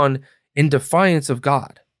have done in defiance of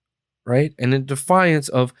God, right? And in defiance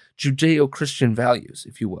of Judeo-Christian values,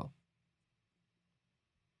 if you will.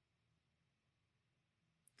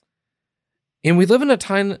 And we live in a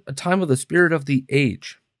time of the spirit of the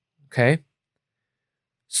age, okay?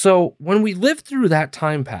 So when we live through that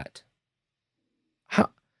time, Pat,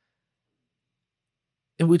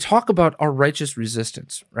 and we talk about our righteous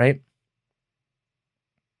resistance, right?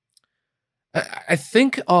 I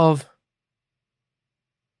think of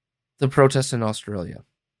the protests in Australia,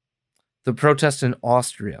 the protests in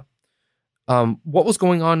Austria, what was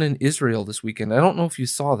going on in Israel this weekend. I don't know if you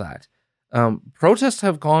saw that. Protests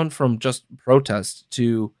have gone from just protests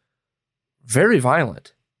to very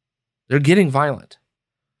violent. They're getting violent.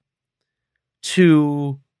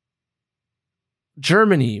 To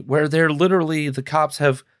Germany, where the cops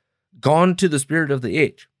have gone to the spirit of the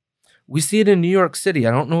age. We see it in New York City.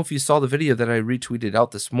 I don't know if you saw the video that I retweeted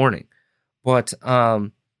out this morning, but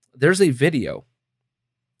there's a video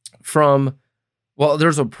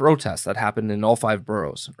there's a protest that happened in all 5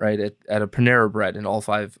 boroughs, right? At a Panera Bread in all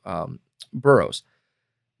 5 boroughs.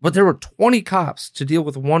 But there were 20 cops to deal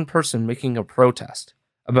with one person making a protest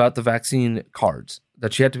about the vaccine cards,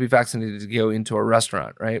 that you had to be vaccinated to go into a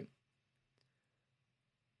restaurant, right?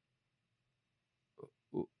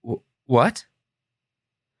 What?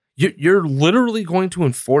 You're literally going to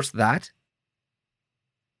enforce that?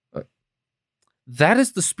 That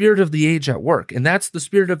is the spirit of the age at work. And that's the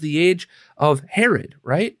spirit of the age of Herod,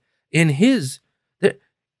 right?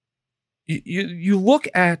 You look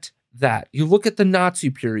at that. You look at the Nazi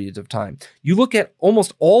periods of time. You look at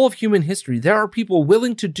almost all of human history. There are people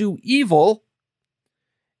willing to do evil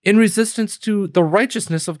in resistance to the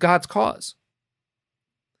righteousness of God's cause.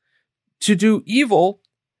 To do evil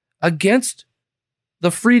against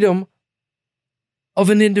the freedom of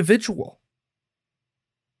an individual.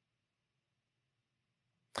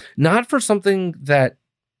 Not for something that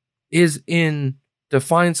is in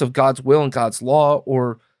defiance of God's will and God's law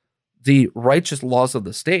or the righteous laws of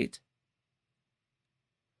the state,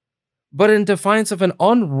 but in defiance of an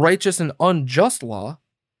unrighteous and unjust law,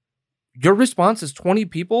 your response is 20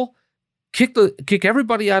 people, kick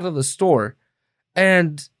everybody out of the store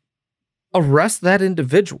and arrest that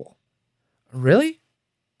individual. Really?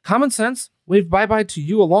 Common sense waved bye-bye to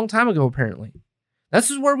you a long time ago, apparently. This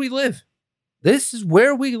is where we live. This is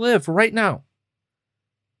where we live right now.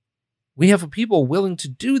 We have a people willing to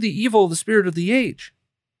do the evil of the spirit of the age.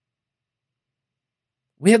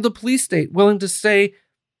 We have the police state willing to say,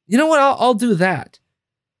 you know what, I'll do that.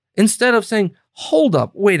 Instead of saying, hold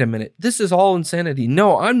up, wait a minute, this is all insanity.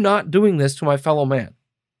 No, I'm not doing this to my fellow man.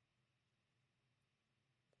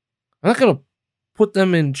 I'm not going to put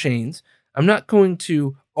them in chains. I'm not going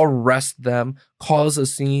to arrest them, cause a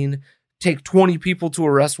scene, take 20 people to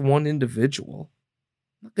arrest one individual.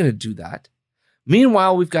 I'm not going to do that.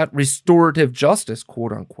 Meanwhile, we've got restorative justice,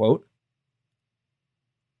 quote unquote.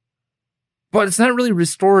 But it's not really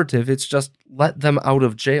restorative. It's just let them out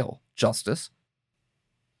of jail justice.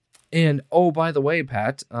 And, oh, by the way,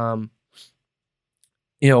 Pat,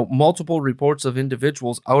 multiple reports of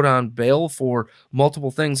individuals out on bail for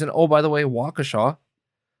multiple things. And, oh, by the way, Waukesha,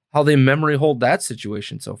 how they memory hold that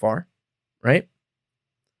situation so far, right?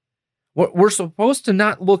 We're supposed to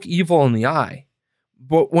not look evil in the eye,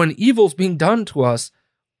 but when evil's being done to us,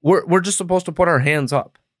 we're just supposed to put our hands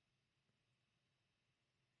up.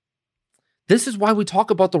 This is why we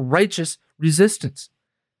talk about the righteous resistance.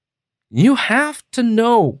 You have to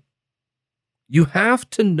know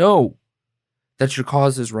that your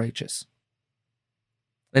cause is righteous.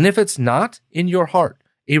 And if it's not in your heart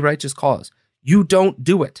a righteous cause, you don't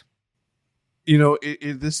do it.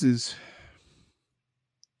 This is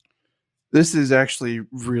actually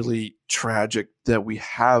really tragic that we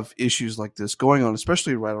have issues like this going on,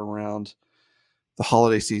 especially right around the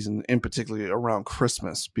holiday season, and particularly around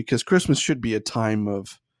Christmas, because Christmas should be a time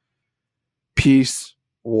of peace,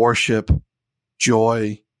 worship,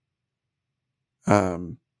 joy,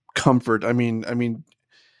 comfort. I mean,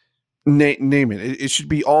 name it. It should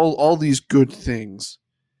be all these good things.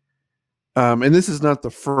 And this is not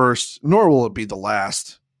the first, nor will it be the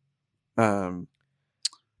last,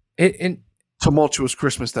 tumultuous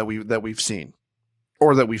Christmas that we've seen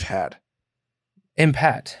or that we've had. And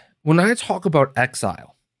Pat, when I talk about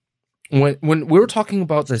exile, when we're talking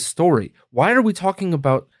about this story, why are we talking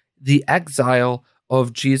about the exile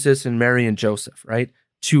of Jesus and Mary and Joseph, right,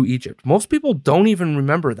 to Egypt? Most people don't even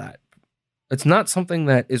remember that. It's not something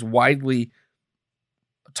that is widely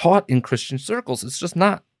taught in Christian circles. It's just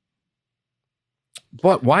not.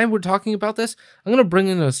 But why we're talking about this, I'm going to bring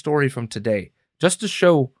in a story from today just to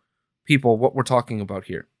show people what we're talking about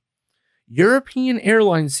here. European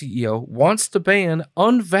airline CEO wants to ban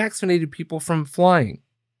unvaccinated people from flying.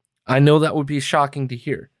 I know that would be shocking to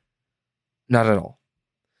hear. Not at all.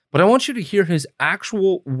 But I want you to hear his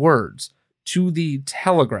actual words to the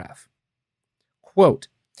Telegraph. Quote,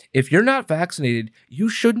 if you're not vaccinated, you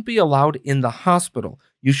shouldn't be allowed in the hospital.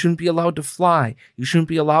 You shouldn't be allowed to fly. You shouldn't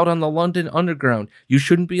be allowed on the London Underground. You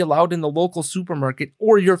shouldn't be allowed in the local supermarket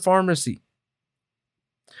or your pharmacy.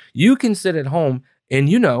 You can sit at home and,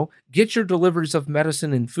 get your deliveries of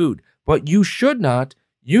medicine and food, but you should not,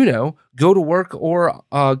 go to work or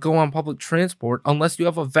go on public transport unless you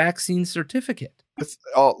have a vaccine certificate. With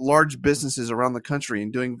large businesses around the country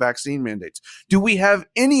and doing vaccine mandates. Do we have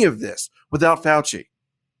any of this without Fauci?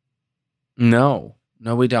 No,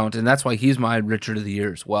 we don't. And that's why he's my Richard of the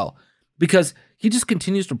Year as well. Because he just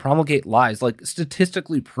continues to promulgate lies, like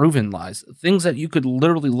statistically proven lies, things that you could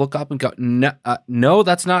literally look up and go, no,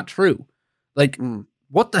 that's not true. Like,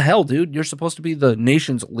 what the hell, dude? You're supposed to be the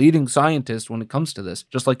nation's leading scientist when it comes to this,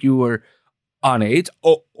 just like you were on AIDS.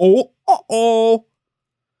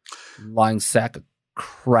 Lying sack of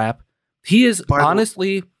crap. He is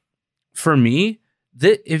honestly, for me,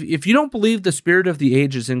 that if you don't believe the spirit of the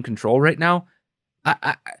age is in control right now,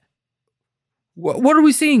 what are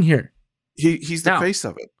we seeing here? He's the face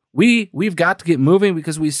of it. We've got to get moving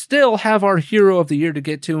because we still have our hero of the year to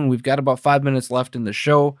get to, and we've got about 5 minutes left in the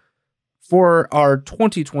show for our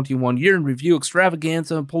 2021 year in review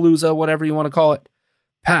extravaganza, palooza, whatever you want to call it.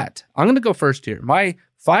 Pat, I'm going to go first here. My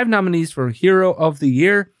 5 nominees for hero of the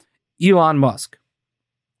year: Elon Musk.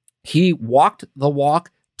 He walked the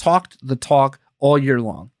walk, talked the talk all year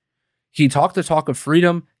long. He talked the talk of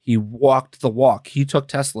freedom. He walked the walk. He took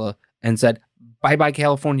Tesla and said, bye-bye,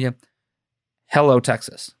 California. Hello,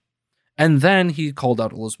 Texas. And then he called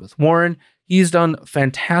out Elizabeth Warren. He's done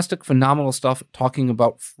fantastic, phenomenal stuff talking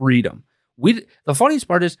about freedom. The funniest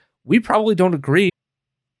part is we probably don't agree.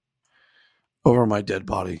 Over my dead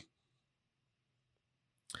body.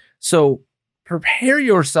 So prepare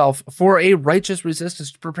yourself for a righteous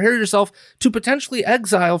resistance. Prepare yourself to potentially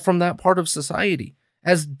exile from that part of society.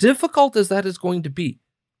 As difficult as that is going to be,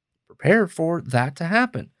 prepare for that to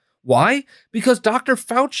happen. Why? Because Dr.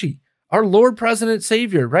 Fauci, our Lord President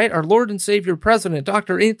Savior, right? Our Lord and Savior President,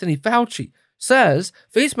 Dr. Anthony Fauci, says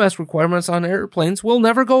face mask requirements on airplanes will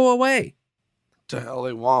never go away. To hell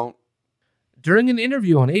they won't. During an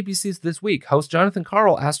interview on ABC's This Week, host Jonathan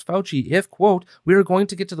Karl asked Fauci if, quote, we are going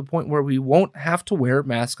to get to the point where we won't have to wear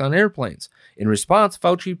masks on airplanes. In response,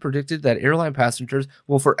 Fauci predicted that airline passengers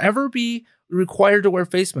will forever be required to wear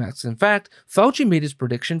face masks. In fact, Fauci made his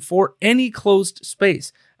prediction for any closed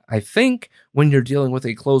space. I think when you're dealing with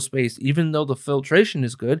a closed space, even though the filtration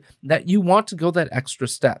is good, that you want to go that extra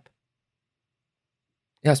step.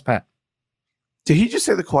 Yes, Pat. Did he just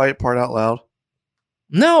say the quiet part out loud?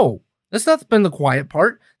 No. That's not been the quiet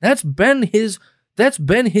part. That's been his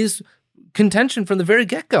contention from the very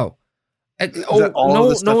get-go. It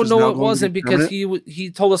wasn't, because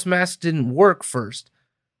he told us masks didn't work first.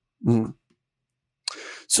 Mm.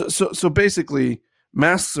 So basically,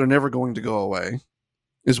 masks are never going to go away,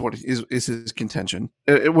 is his contention.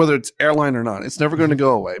 Whether it's airline or not, it's never going to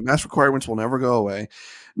go away. Mask requirements will never go away,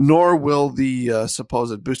 nor will the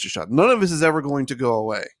supposed booster shot. None of this is ever going to go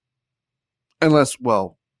away, unless,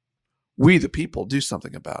 well, we, the people, do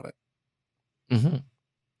something about it. Mm-hmm.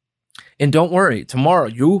 And don't worry, tomorrow,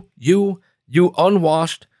 you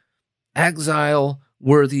unwashed,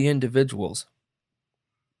 exile-worthy individuals,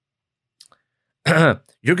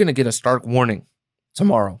 you're going to get a stark warning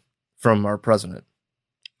tomorrow from our president.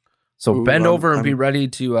 So bend over and be ready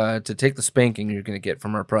to take the spanking you're going to get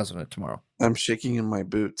from our president tomorrow. I'm shaking in my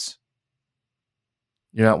boots.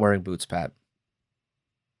 You're not wearing boots, Pat.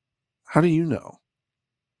 How do you know?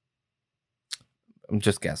 I'm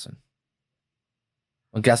just guessing.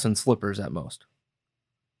 I'm guessing slippers at most.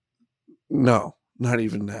 No, not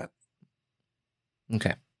even that.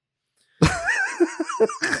 Okay.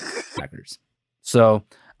 So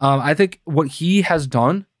I think what he has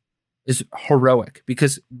done is heroic,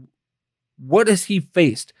 because what has he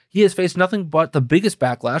faced? He has faced nothing but the biggest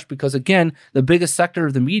backlash, because, again, the biggest sector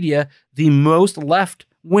of the media, the most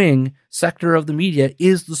left-wing sector of the media,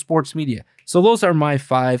 is the sports media. So those are my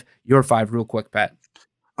 5, your 5 real quick, Pat.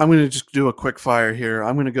 I'm going to just do a quick fire here.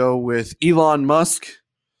 I'm going to go with Elon Musk,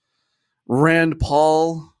 Rand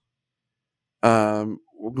Paul. We're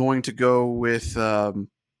going to go with,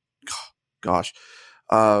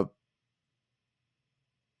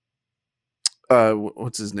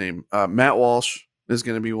 what's his name? Matt Walsh is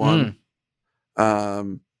going to be one.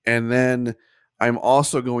 And then I'm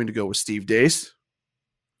also going to go with Steve Deace.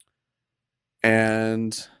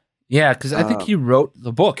 And yeah, because I think he wrote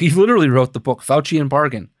the book. He literally wrote the book, Fauci and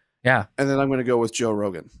Bargain. Yeah. And then I'm going to go with Joe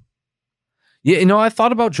Rogan. Yeah, I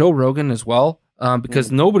thought about Joe Rogan as well,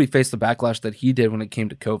 because nobody faced the backlash that he did when it came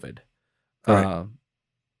to COVID. Right.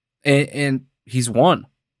 And he's won.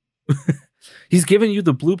 He's given you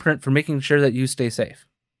the blueprint for making sure that you stay safe.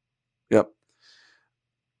 Yep.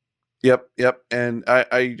 And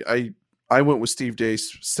I went with Steve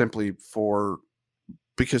Deace simply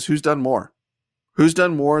because who's done more? Who's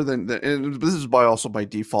done more than and this is by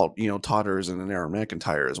default, Todders and an Aaron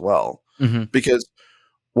McIntyre as well. Mm-hmm. Because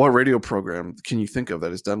what radio program can you think of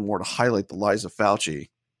that has done more to highlight the lies of Fauci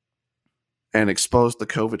and expose the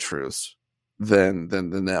COVID truths than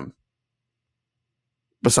them?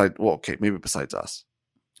 Maybe besides us.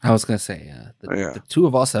 I was going to say, the two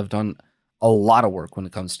of us have done a lot of work when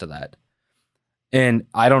it comes to that. And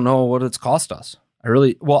I don't know what it's cost us.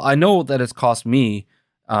 I know that it's cost me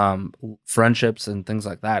friendships and things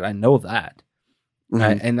like that. I know that.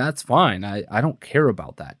 Mm-hmm. And that's fine. I don't care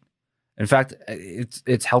about that. In fact,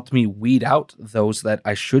 it's helped me weed out those that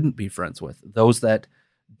I shouldn't be friends with, those that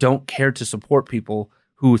don't care to support people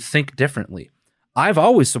who think differently. I've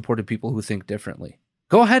always supported people who think differently.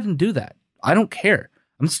 Go ahead and do that. I don't care.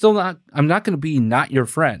 I'm not going to be not your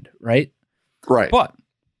friend, right? Right. But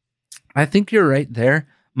I think you're right there.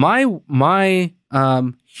 My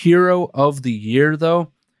hero of the year,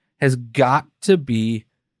 though, has got to be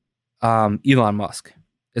Elon Musk.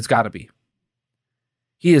 It's got to be.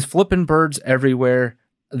 He is flipping birds everywhere.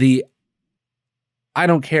 The I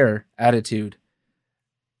don't care attitude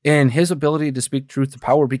and his ability to speak truth to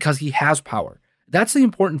power, because he has power. That's the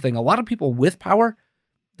important thing. A lot of people with power,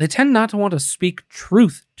 they tend not to want to speak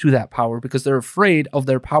truth to that power because they're afraid of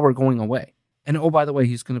their power going away. And oh, by the way,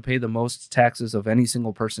 he's going to pay the most taxes of any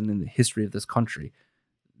single person in the history of this country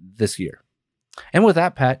this year. And with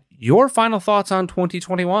that, Pat, your final thoughts on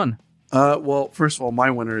 2021? Well, first of all, my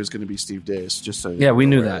winner is going to be Steve Deace. Just so we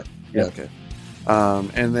knew that. Yeah. Okay.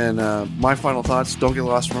 And then my final thoughts, don't get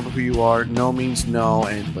lost, remember who you are. No means no,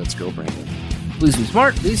 and let's go, Brandon. Please be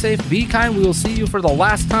smart, be safe, be kind. We will see you for the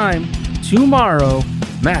last time tomorrow.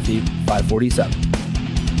 Matthew 5:47.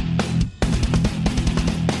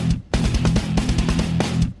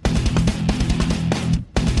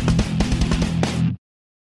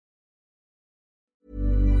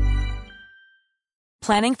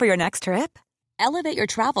 Planning for your next trip? Elevate your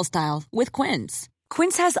travel style with Quince.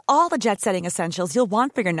 Quince has all the jet-setting essentials you'll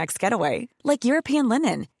want for your next getaway, like European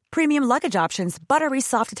linen, premium luggage options, buttery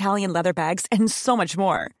soft Italian leather bags, and so much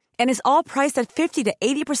more. And is all priced at 50 to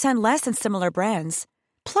 80% less than similar brands.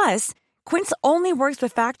 Plus, Quince only works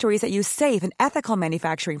with factories that use safe and ethical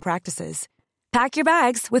manufacturing practices. Pack your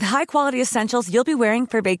bags with high-quality essentials you'll be wearing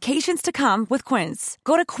for vacations to come with Quince.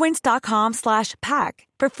 Go to quince.com/pack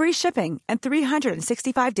for free shipping and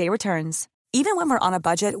 365-day returns. Even when we're on a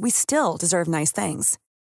budget, we still deserve nice things.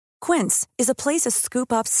 Quince is a place to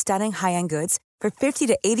scoop up stunning high-end goods for 50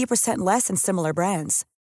 to 80% less than similar brands.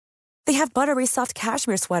 They have buttery soft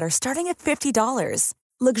cashmere sweaters starting at $50,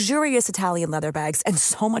 luxurious Italian leather bags, and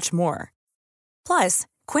so much more. Plus,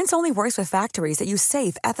 Quince only works with factories that use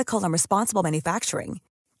safe, ethical, and responsible manufacturing.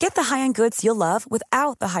 Get the high-end goods you'll love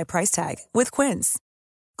without the high price tag with Quince.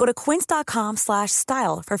 Go to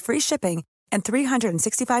quince.com/style for free shipping and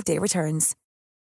 365-day returns.